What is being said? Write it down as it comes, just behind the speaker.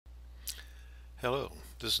Hello,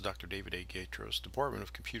 this is Dr. David A. Gaitros, Department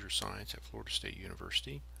of Computer Science at Florida State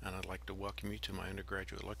University, and I'd like to welcome you to my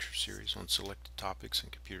undergraduate lecture series on selected topics in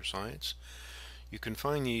computer science. You can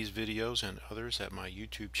find these videos and others at my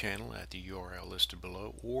YouTube channel at the URL listed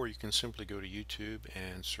below, or you can simply go to YouTube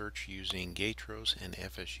and search using Gaitros and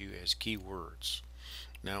FSU as keywords.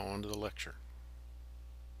 Now on to the lecture.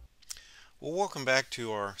 Well, welcome back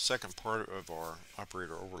to our second part of our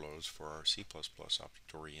operator overloads for our C++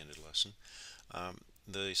 object-oriented lesson.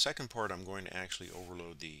 The second part, I'm going to actually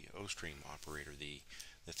overload the OStream operator, the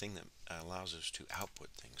thing that allows us to output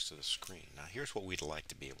things to the screen. Now here's what we'd like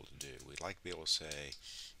to be able to do. We'd like to be able to say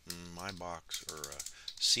my box, or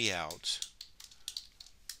cout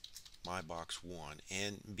my box 1,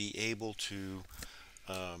 and be able to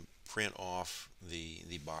print off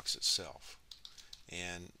the box itself.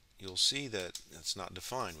 And you'll see that it's not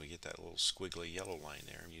defined. We get that little squiggly yellow line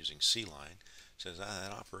there. I'm using C line. It says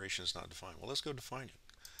that operation is not defined. Well, let's go define it.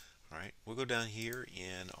 All right, we'll go down here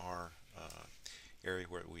in our area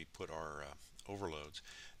where we put our overloads.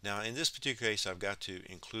 Now, in this particular case, I've got to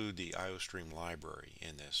include the IOStream library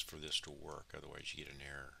in this for this to work. Otherwise, you get an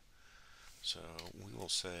error. So we will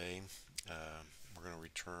say we're going to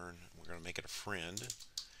return. We're going to make it a friend,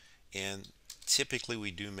 and typically we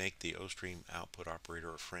do make the OStream output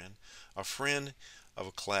operator a friend. A friend of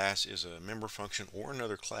a class is a member function or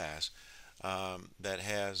another class that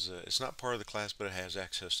has, it's not part of the class, but it has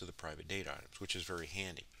access to the private data items, which is very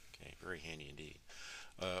handy. Okay, very handy indeed.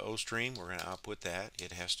 OStream, we're going to output that.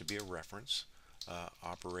 It has to be a reference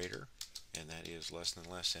operator, and that is less than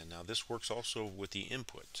less than. Now this works also with the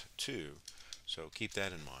input too, so keep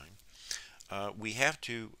that in mind. We have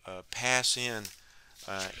to pass in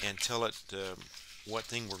and tell it what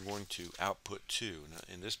thing we're going to output to. Now,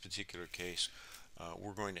 in this particular case,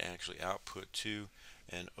 we're going to actually output to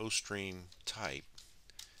an OStream type,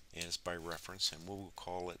 and it's by reference, and we'll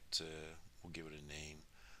call it, we'll give it a name.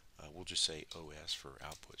 We'll just say OS for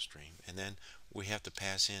output stream, and then we have to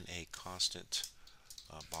pass in a constant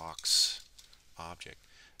box object.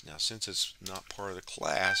 Now, since it's not part of the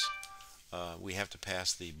class, we have to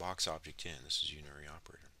pass the box object in. This is unary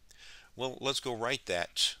operator. Well, let's go write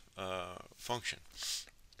that function,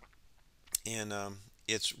 and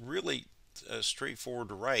it's really straightforward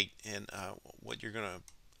to write. And what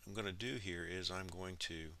I'm going to do here is I'm going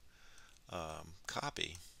to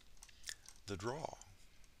copy the draw.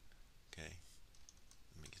 Okay,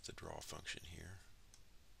 let me get the draw function here.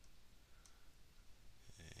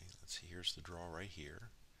 Okay, let's see. Here's the draw right here,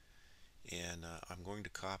 and I'm going to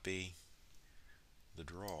copy the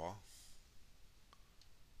draw.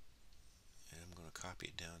 And I'm going to copy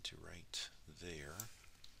it down to right there.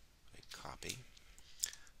 Copy.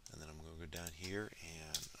 And then I'm going to go down here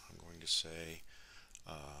and I'm going to say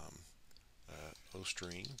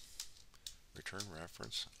OStream return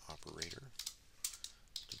reference operator.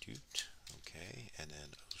 Okay, and then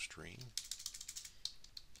OStream.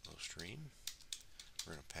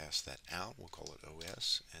 We're going to pass that out. We'll call it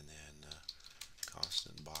OS, and then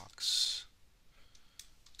constant box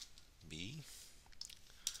B.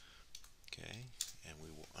 Okay, and we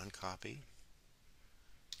will uncopy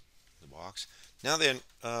the box. Now then,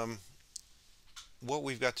 what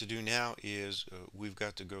we've got to do now is we've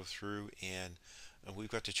got to go through and we've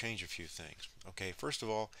got to change a few things. Okay, first of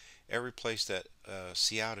all, every place that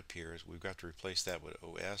cout appears, we've got to replace that with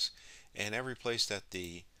OS, and every place that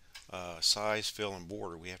the size, fill, and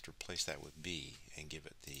border, we have to replace that with B and give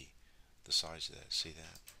it the size of that. See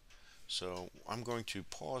that? So I'm going to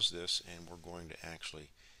pause this, and we're going to actually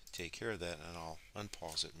take care of that, and I'll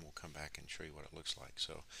unpause it and we'll come back and show you what it looks like.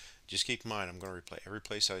 So just keep in mind, I'm going to replace every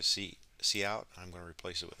place I see cout, I'm going to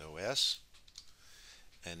replace it with OS,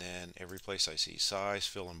 and then every place I see size,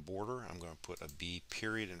 fill, and border, I'm going to put a B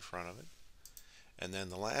period in front of it. And then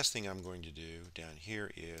the last thing I'm going to do down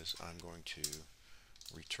here is I'm going to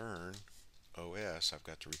return OS. I've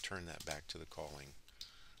got to return that back to the calling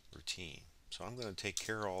routine. So I'm going to take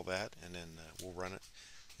care of all that, and then we'll run it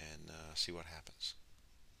and see what happens.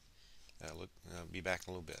 Be back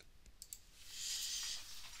in a little bit.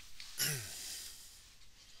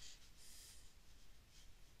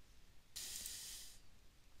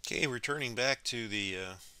 Okay, returning back to the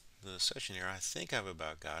session here, I think I've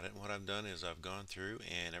about got it. What I've done is I've gone through,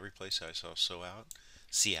 and every place I saw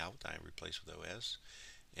cout, I replaced with OS,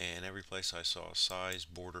 and every place I saw size,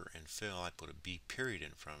 border, and fill, I put a B period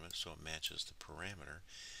in front of it so it matches the parameter.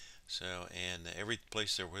 So, and every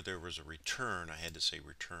place there where there was a return, I had to say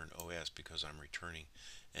return OS because I'm returning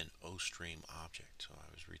an OStream object. So I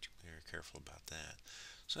was very careful about that.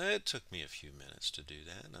 So it took me a few minutes to do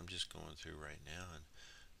that, and I'm just going through right now and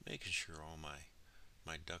making sure all my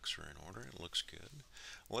My ducks are in order. It looks good.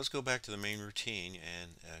 Well, let's go back to the main routine,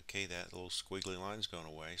 and okay, that little squiggly line's gone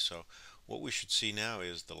away. So what we should see now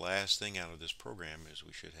is the last thing out of this program is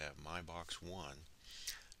we should have my box 1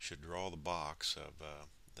 should draw the box of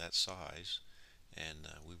that size, and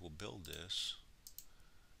we will build this,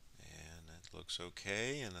 and it looks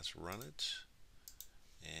okay, and let's run it,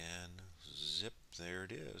 and zip, there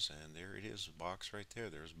it is, and there it is, the box right there.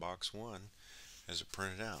 There's box 1 as it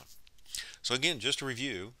printed out. So again, just to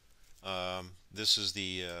review, this is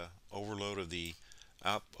the overload of the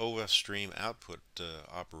OF stream output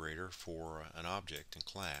operator for an object in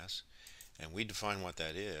class, and we define what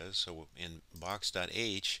that is. So in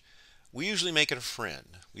box.h, we usually make it a friend.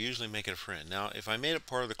 Now, if I made it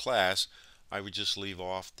part of the class, I would just leave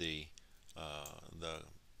off the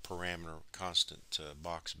parameter constant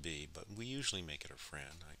box b, but we usually make it a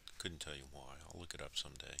friend. I couldn't tell you why. I'll look it up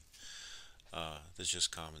someday. That's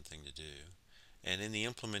just a common thing to do. And in the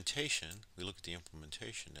implementation, we look at the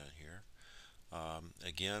implementation down here.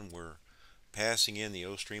 Again, we're passing in the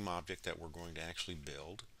OStream object that we're going to actually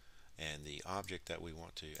build and the object that we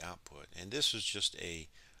want to output. And this is just a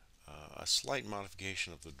slight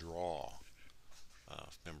modification of the draw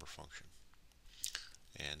member function.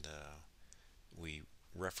 And we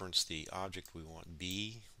reference the object we want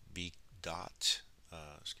b dot.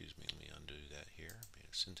 Excuse me, let me undo that here. Made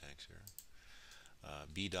a syntax here.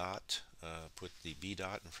 B dot, put the B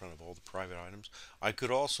dot in front of all the private items. I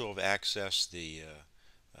could also have accessed the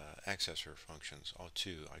accessor functions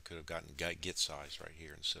too. I could have gotten get size right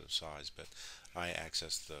here instead of size, but I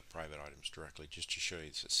accessed the private items directly just to show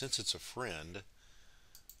you that since it's a friend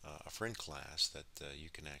class, that you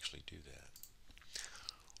can actually do that.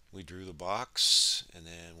 We drew the box, and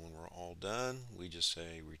then when we're all done, we just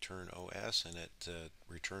say return OS, and it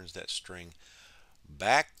returns that string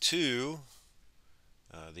back to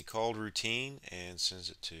the called routine and sends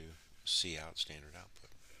it to cout standard output.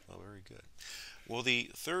 Well, very good. Well, the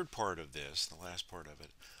third part of this, the last part of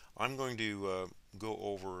it, I'm going to go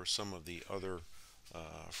over some of the other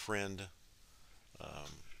friend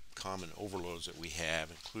common overloads that we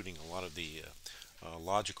have, including a lot of the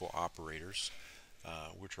logical operators,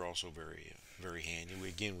 which are also very handy.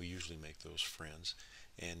 We usually make those friends,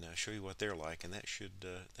 and show you what they're like, and that should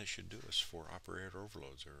do us for operator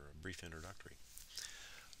overloads, or a brief introductory.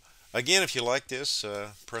 Again, if you like this,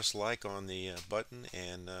 press like on the button,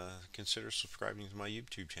 and consider subscribing to my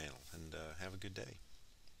YouTube channel, and have a good day.